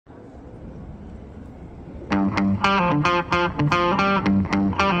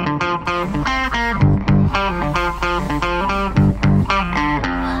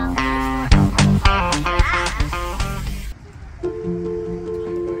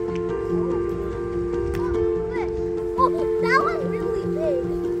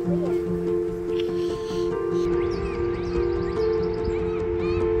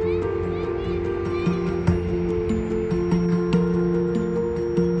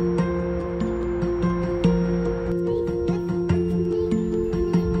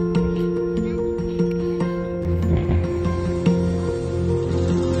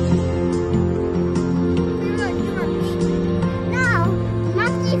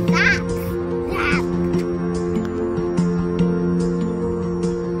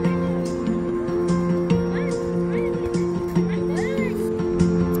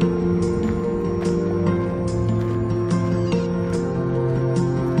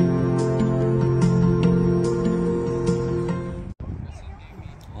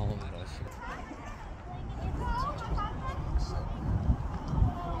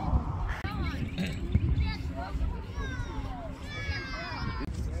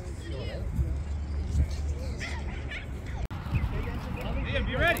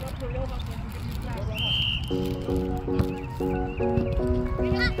Be ready.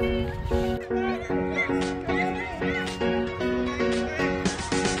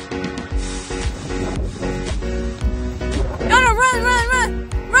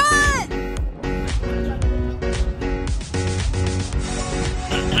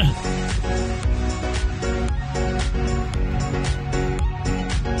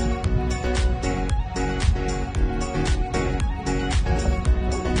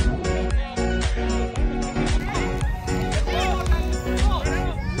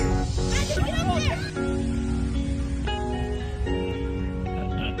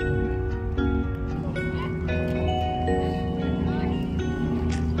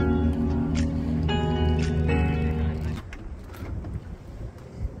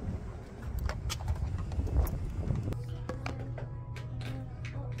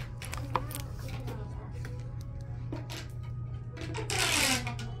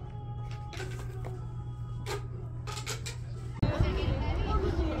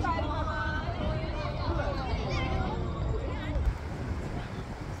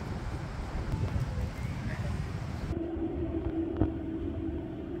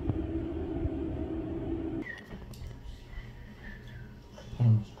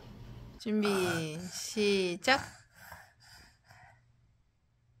 준비 시작.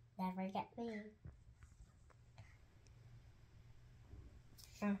 Never get me.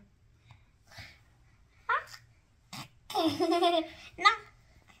 No.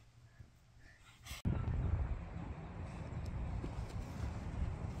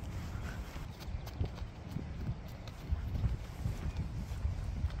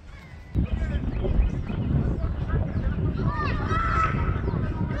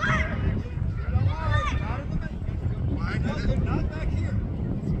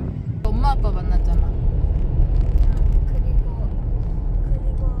 엄마 아빠 만났잖아. 그리고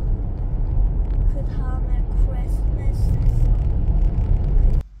그 다음에 크리스마스.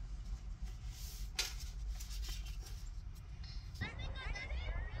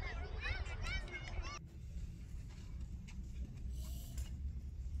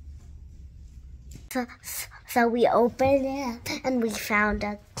 So we opened it and we found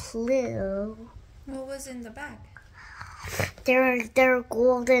a clue. What was in the bag? There are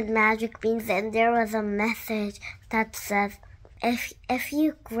golden magic beans, and there was a message that says, if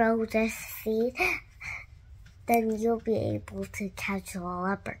you grow this seed, then you'll be able to catch a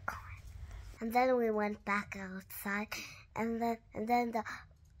leprechaun. And then we went back outside, and then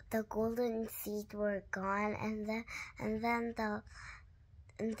the golden seeds were gone, and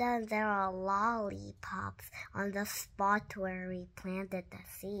then there are lollipops on the spot where we planted the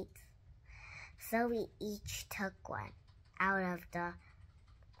seeds. So we each took one out of the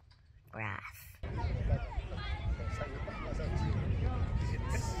grass.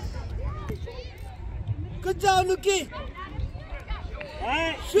 Good job, Luki.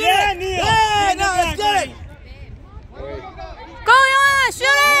 Shoot it! Yeah, no, let's get it. Go, Yona! Shoot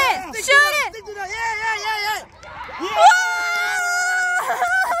it! Shoot it! Stick to that. Yeah.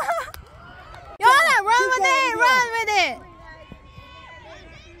 Yona, run with it! Run with it!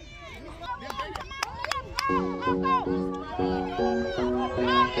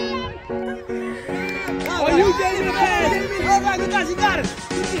 Oh, you get in the bag. All right, good guys, you got it.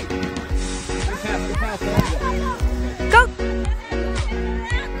 Good pass. Go!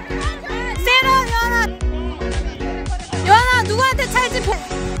 세로, 연아! 연아, 누구한테 찰집해?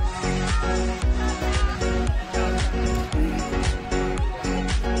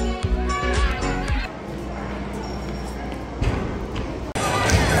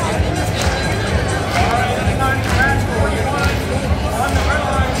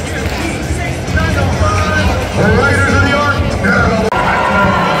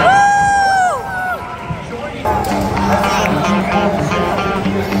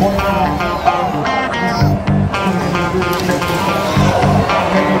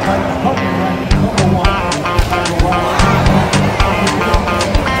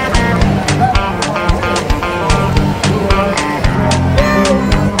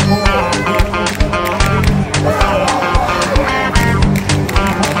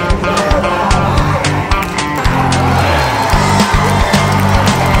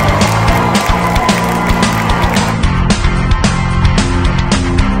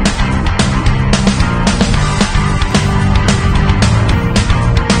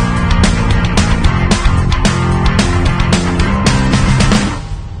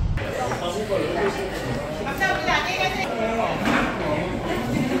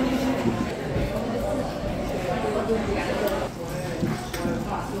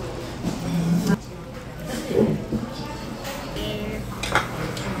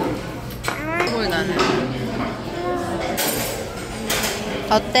 뭘 나는.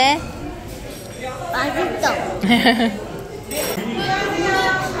 어때? 맛있어.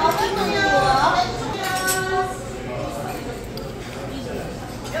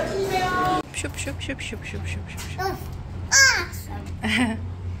 슉슉슉슉슉슉슉.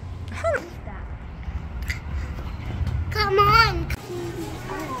 Come on.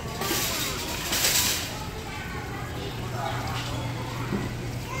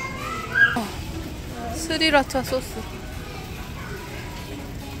 스리라차 소스.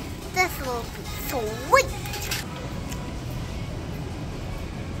 This will be sweet.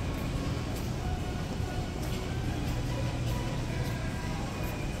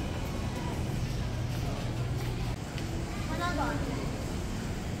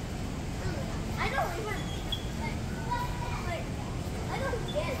 I don't even. I don't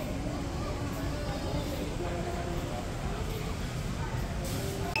get it.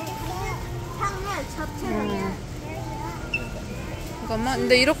 당면 잡채랑. 잠깐만.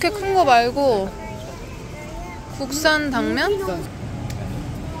 근데 이렇게 큰 거 말고 국산 당면?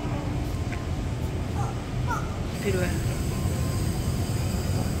 필요해.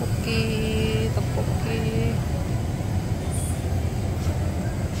 떡볶이.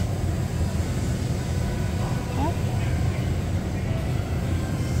 어?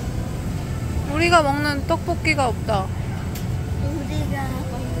 우리가 먹는 떡볶이가 없다. 우리가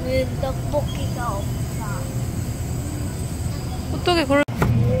먹는 떡볶이가 없다. 어떻게 그럴?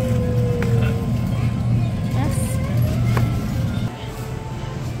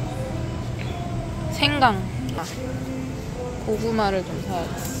 생강. 고구마를 좀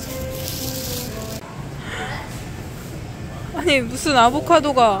사야지. 아니 무슨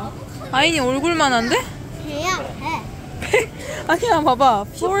아보카도가 아인이 얼굴만 한데? 그냥 해. 아니야 봐봐.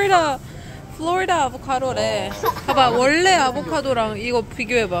 플로리다 아보카도래. 봐봐 원래 아보카도랑 이거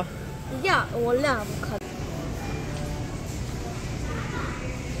비교해봐. 이게 원래 아보카도.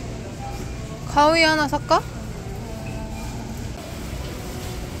 가위 하나 살까?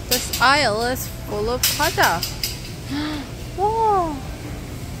 This aisle is full of 과자. 와.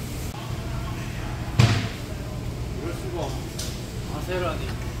 마세라니.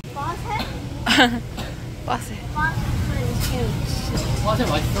 빠세. 마세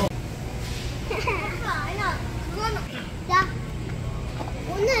맛있어. 아니야, 그거는 야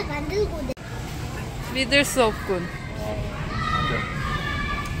오늘 만들고 내. 믿을 수 없군. 요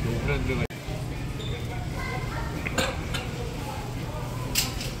브랜드가.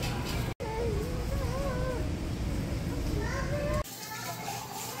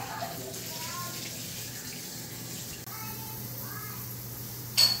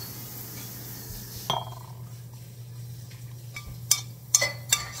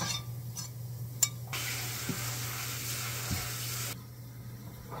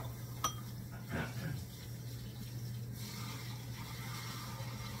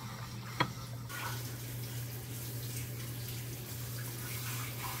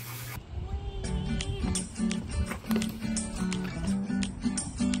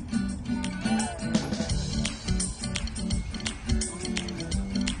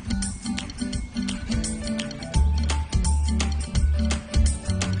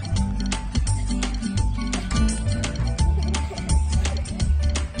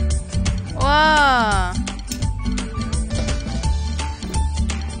 와.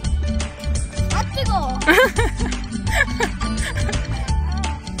 아 뜨거.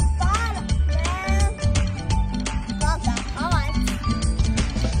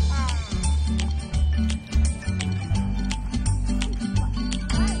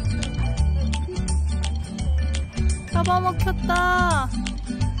 잡아먹혔다.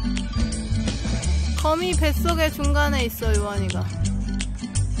 거미 뱃속에 중간에 있어 요한이가.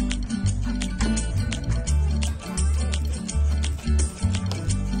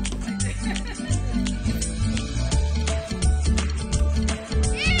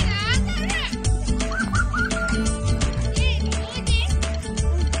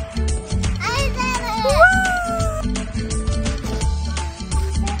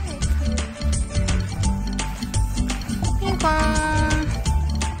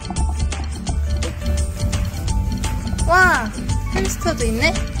 와, 햄스터도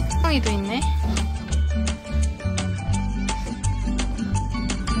있네? 멍이도 있네?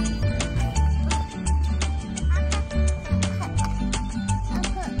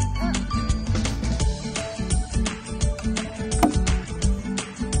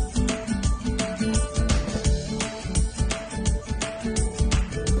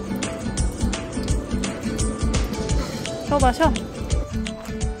 더 마셔.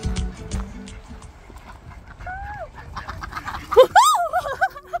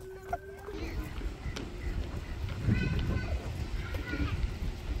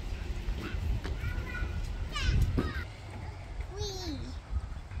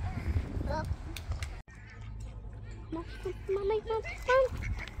 Mommy, mom.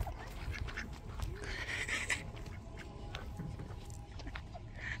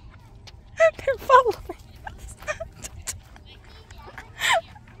 They're following us.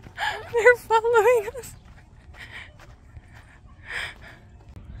 They're following us.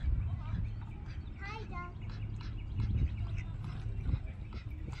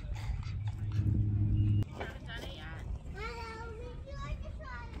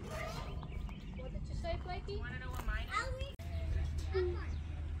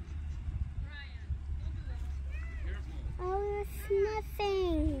 Oh, you're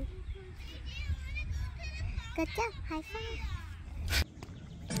sniffing. Good job. High five.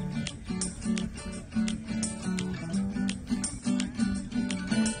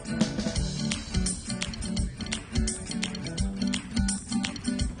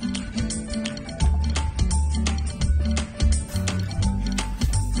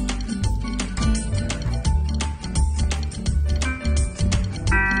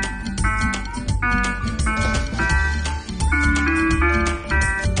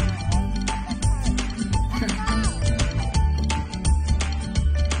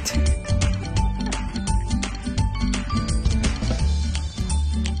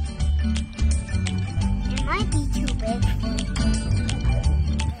 It might be too big.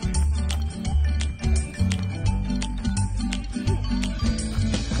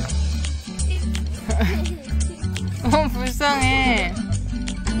 불쌍해.